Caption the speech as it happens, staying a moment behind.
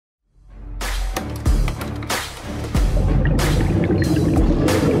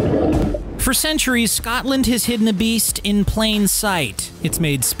For centuries, Scotland has hidden a beast in plain sight. It's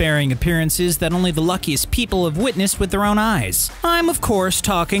made sparing appearances that only the luckiest people have witnessed with their own eyes. I'm, of course,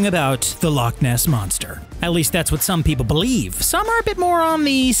 talking about the Loch Ness Monster. At least that's what some people believe. Some are a bit more on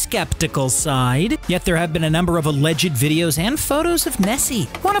the skeptical side. Yet there have been a number of alleged videos and photos of Nessie,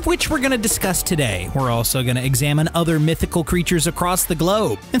 one of which we're going to discuss today. We're also going to examine other mythical creatures across the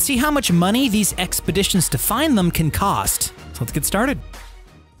globe and see how much money these expeditions to find them can cost. So let's get started.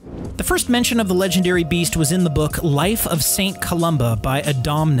 The first mention of the legendary beast was in the book Life of Saint Columba by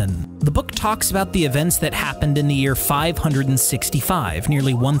Adomnan. The book talks about the events that happened in the year 565,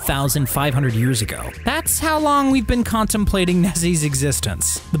 nearly 1,500 years ago. That's how long we've been contemplating Nessie's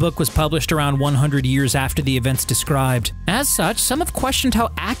existence. The book was published around 100 years after the events described. As such, some have questioned how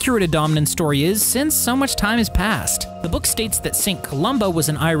accurate Adomnan's story is since so much time has passed. The book states that Saint Columba was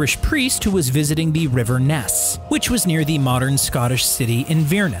an Irish priest who was visiting the River Ness, which was near the modern Scottish city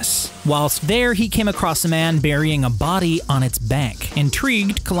Inverness. Whilst there, he came across a man burying a body on its bank.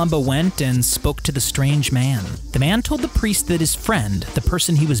 Intrigued, Columba went and spoke to the strange man. The man told the priest that his friend, the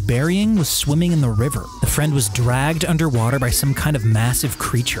person he was burying, was swimming in the river. The friend was dragged underwater by some kind of massive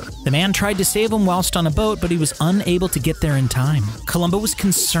creature. The man tried to save him whilst on a boat, but he was unable to get there in time. Columba was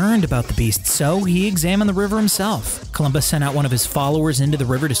concerned about the beast, so he examined the river himself. Columba sent out one of his followers into the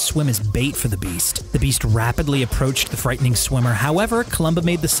river to swim as bait for the beast. The beast rapidly approached the frightening swimmer. However, Columba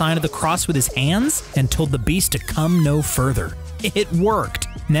made the sign of the cross with his hands and told the beast to come no further. It worked.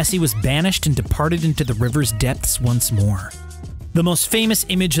 Nessie was banished and departed into the river's depths once more. The most famous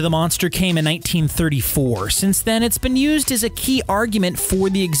image of the monster came in 1934. Since then, it's been used as a key argument for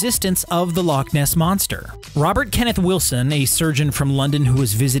the existence of the Loch Ness Monster. Robert Kenneth Wilson, a surgeon from London who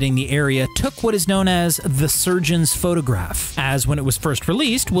was visiting the area, took what is known as the surgeon's photograph, as when it was first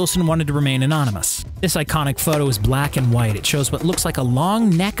released, Wilson wanted to remain anonymous. This iconic photo is black and white. It shows what looks like a long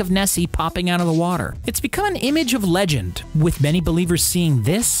neck of Nessie popping out of the water. It's become an image of legend, with many believers seeing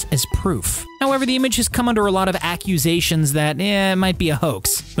this as proof. However, the image has come under a lot of accusations that, it might be a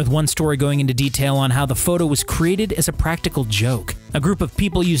hoax, with one story going into detail on how the photo was created as a practical joke. A group of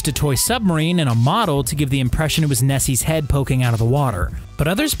people used a toy submarine and a model to give the impression it was Nessie's head poking out of the water. But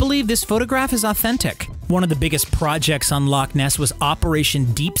others believe this photograph is authentic. One of the biggest projects on Loch Ness was Operation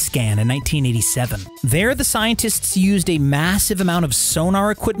Deep Scan in 1987. There, the scientists used a massive amount of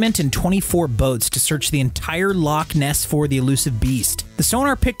sonar equipment and 24 boats to search the entire Loch Ness for the elusive beast. The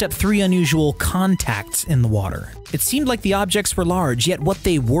sonar picked up 3 unusual contacts in the water. It seemed like the objects were large, yet what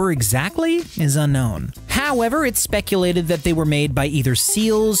they were exactly is unknown. However, it's speculated that they were made by either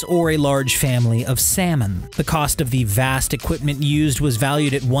seals or a large family of salmon. The cost of the vast equipment used was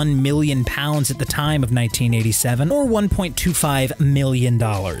valued at £1 million at the time of 1987, or $1.25 million.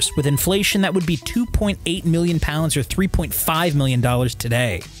 With inflation, that would be £2.8 million or $3.5 million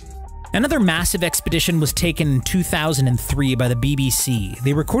today. Another massive expedition was taken in 2003 by the BBC.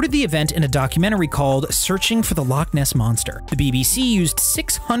 They recorded the event in a documentary called Searching for the Loch Ness Monster. The BBC used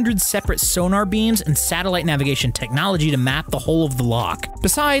 600 separate sonar beams and satellite navigation technology to map the whole of the loch.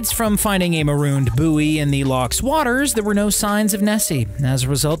 Besides from finding a marooned buoy in the loch's waters, there were no signs of Nessie. As a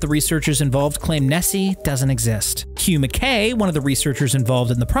result, the researchers involved claim Nessie doesn't exist. Hugh Mackay, one of the researchers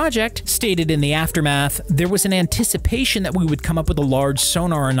involved in the project, stated in the aftermath, "There was an anticipation that we would come up with a large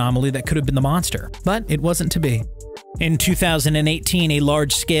sonar anomaly that could have been the monster, but it wasn't to be." In 2018, a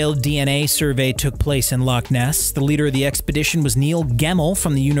large-scale DNA survey took place in Loch Ness. The leader of the expedition was Neil Gemmell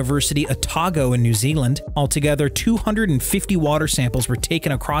from the University of Otago in New Zealand. Altogether, 250 water samples were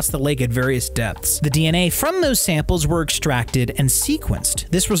taken across the lake at various depths. The DNA from those samples were extracted and sequenced.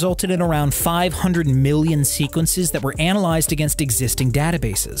 This resulted in around 500 million sequences that were analyzed against existing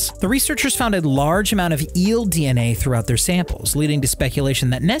databases. The researchers found a large amount of eel DNA throughout their samples, leading to speculation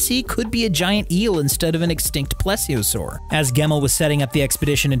that Nessie could be a giant eel instead of an extinct Plesiosaur. As Gemmell was setting up the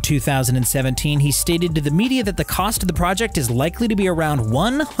expedition in 2017, he stated to the media that the cost of the project is likely to be around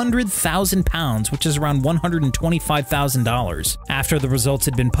 £100,000, which is around $125,000. After the results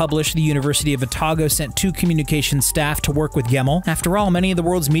had been published, the University of Otago sent 2 communications staff to work with Gemmell. After all, many of the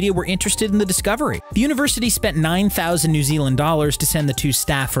world's media were interested in the discovery. The university spent $9,000 New Zealand dollars to send the 2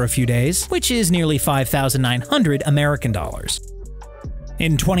 staff for a few days, which is nearly 5,900 American dollars.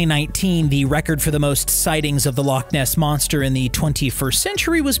 In 2019, the record for the most sightings of the Loch Ness Monster in the 21st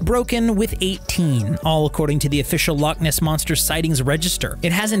century was broken with 18, all according to the official Loch Ness Monster sightings register.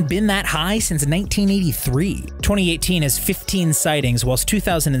 It hasn't been that high since 1983. 2018 has 15 sightings, whilst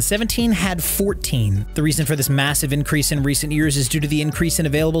 2017 had 14. The reason for this massive increase in recent years is due to the increase in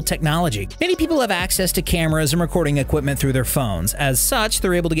available technology. Many people have access to cameras and recording equipment through their phones. As such,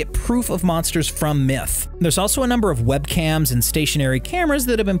 they're able to get proof of monsters from myth. There's also a number of webcams and stationary cameras cameras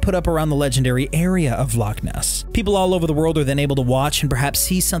that have been put up around the legendary area of Loch Ness. People all over the world are then able to watch and perhaps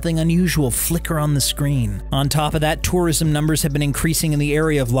see something unusual flicker on the screen. On top of that, tourism numbers have been increasing in the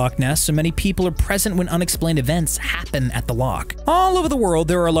area of Loch Ness, so many people are present when unexplained events happen at the loch. All over the world,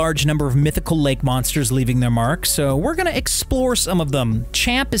 there are a large number of mythical lake monsters leaving their mark, so we're going to explore some of them.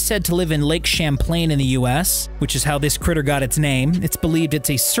 Champ is said to live in Lake Champlain in the US, which is how this critter got its name. It's believed it's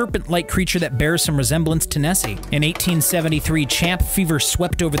a serpent-like creature that bears some resemblance to Nessie. In 1873, Champ fever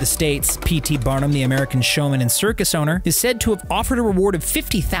swept over the states. P.T. Barnum, the American showman and circus owner, is said to have offered a reward of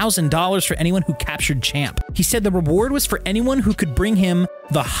 $50,000 for anyone who captured Champ. He said the reward was for anyone who could bring him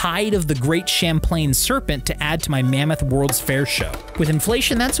the hide of the great Champlain serpent to add to my Mammoth World's Fair show. With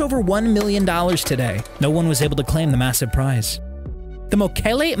inflation, that's over $1 million today. No one was able to claim the massive prize. The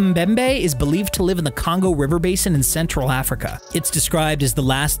Mokele-mbembe is believed to live in the Congo River Basin in Central Africa. It's described as the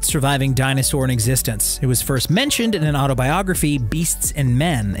last surviving dinosaur in existence. It was first mentioned in an autobiography, Beasts and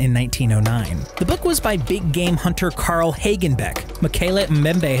Men, in 1909. The book was by big game hunter Carl Hagenbeck.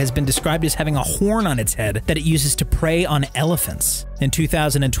 Mokele-mbembe has been described as having a horn on its head that it uses to prey on elephants. In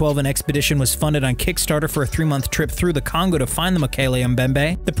 2012, an expedition was funded on Kickstarter for a 3-month trip through the Congo to find the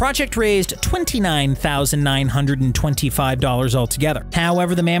Mokele-mbembe. The project raised $29,925 altogether.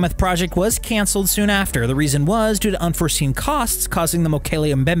 However, the Mammoth project was canceled soon after. The reason was due to unforeseen costs, causing the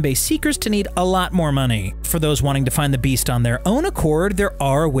Mokele-mbembe seekers to need a lot more money. For those wanting to find the beast on their own accord, there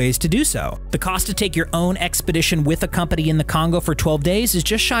are ways to do so. The cost to take your own expedition with a company in the Congo for 12 days is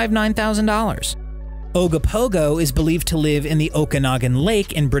just shy of $9,000. Ogopogo is believed to live in the Okanagan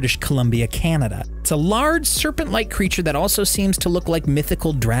Lake in British Columbia, Canada. It's a large serpent-like creature that also seems to look like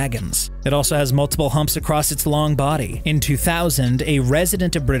mythical dragons. It also has multiple humps across its long body. In 2000, a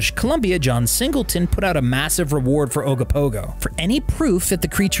resident of British Columbia, John Singleton, put out a massive reward for Ogopogo. For any proof that the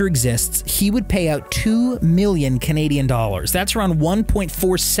creature exists, he would pay out 2 million Canadian dollars. That's around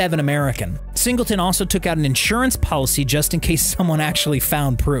 1.47 American. Singleton also took out an insurance policy just in case someone actually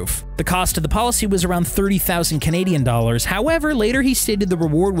found proof. The cost of the policy was around 30,000 Canadian dollars. However, later he stated the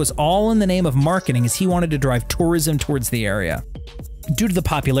reward was all in the name of marketing, as he wanted to drive tourism towards the area. Due to the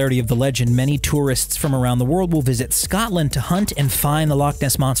popularity of the legend, many tourists from around the world will visit Scotland to hunt and find the Loch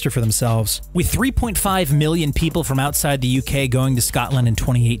Ness Monster for themselves. With 3.5 million people from outside the UK going to Scotland in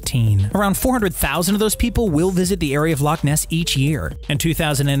 2018, around 400,000 of those people will visit the area of Loch Ness each year. In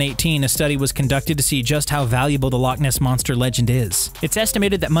 2018, a study was conducted to see just how valuable the Loch Ness Monster legend is. It's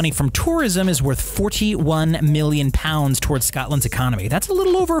estimated that money from tourism is worth £41 million towards Scotland's economy. That's a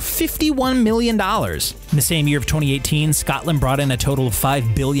little over $51 million. In the same year of 2018, Scotland brought in a total of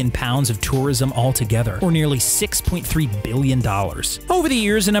 £5 billion of tourism altogether, or nearly $6.3 billion. Over the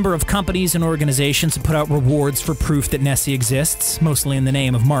years, a number of companies and organizations have put out rewards for proof that Nessie exists, mostly in the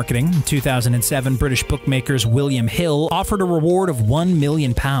name of marketing. In 2007, British bookmakers William Hill offered a reward of £1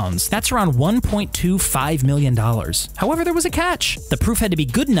 million. That's around $1.25 million. However, there was a catch. The proof had to be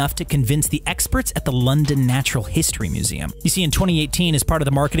good enough to convince the experts at the London Natural History Museum. You see, in 2018, as part of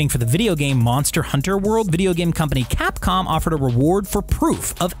the marketing for the video game Monster Hunter World, video game company Capcom offered a reward for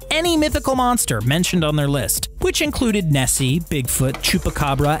proof of any mythical monster mentioned on their list, which included Nessie, Bigfoot,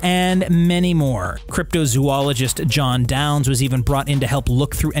 Chupacabra, and many more. Cryptozoologist John Downs was even brought in to help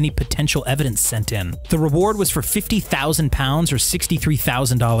look through any potential evidence sent in. The reward was for £50,000 or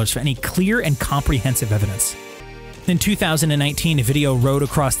 $63,000 for any clear and comprehensive evidence. In 2019, a video rode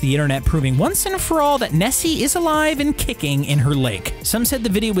across the internet proving once and for all that Nessie is alive and kicking in her lake. Some said the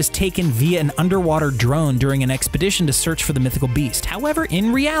video was taken via an underwater drone during an expedition to search for the mythical beast. However,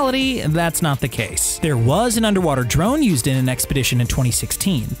 in reality, that's not the case. There was an underwater drone used in an expedition in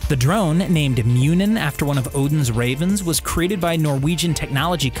 2016. The drone, named Munin after one of Odin's ravens, was created by Norwegian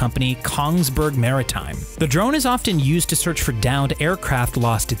technology company Kongsberg Maritime. The drone is often used to search for downed aircraft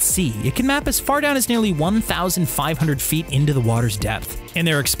lost at sea. It can map as far down as nearly 1,500 feet into the water's depth. In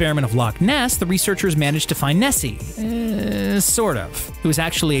their experiment of Loch Ness, the researchers managed to find Nessie. Sort of. It was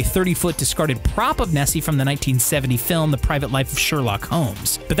actually a 30-foot discarded prop of Nessie from the 1970 film The Private Life of Sherlock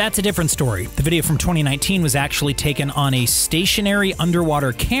Holmes. But that's a different story. The video from 2019 was actually taken on a stationary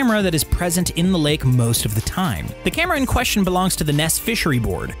underwater camera that is present in the lake most of the time. The camera in question belongs to the Ness Fishery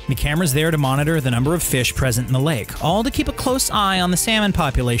Board. The camera's there to monitor the number of fish present in the lake, all to keep a close eye on the salmon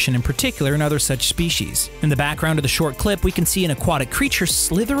population in particular and other such species. In the background of the short clip, we can see an aquatic creature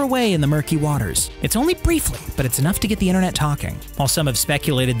slither away in the murky waters. It's only briefly, but it's enough to get the internet talking. While some have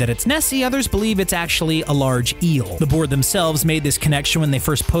speculated that it's Nessie, others believe it's actually a large eel. The board themselves made this connection when they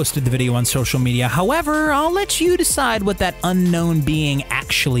first posted the video on social media. However, I'll let you decide what that unknown being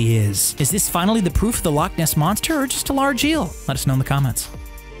actually is. Is this finally the proof of the Loch Ness Monster or just a large eel? Let us know in the comments.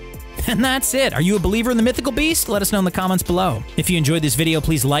 And that's it. Are you a believer in the mythical beast? Let us know in the comments below. If you enjoyed this video,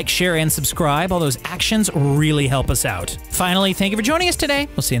 please like, share, and subscribe. All those actions really help us out. Finally, thank you for joining us today.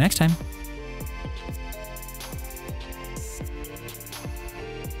 We'll see you next time.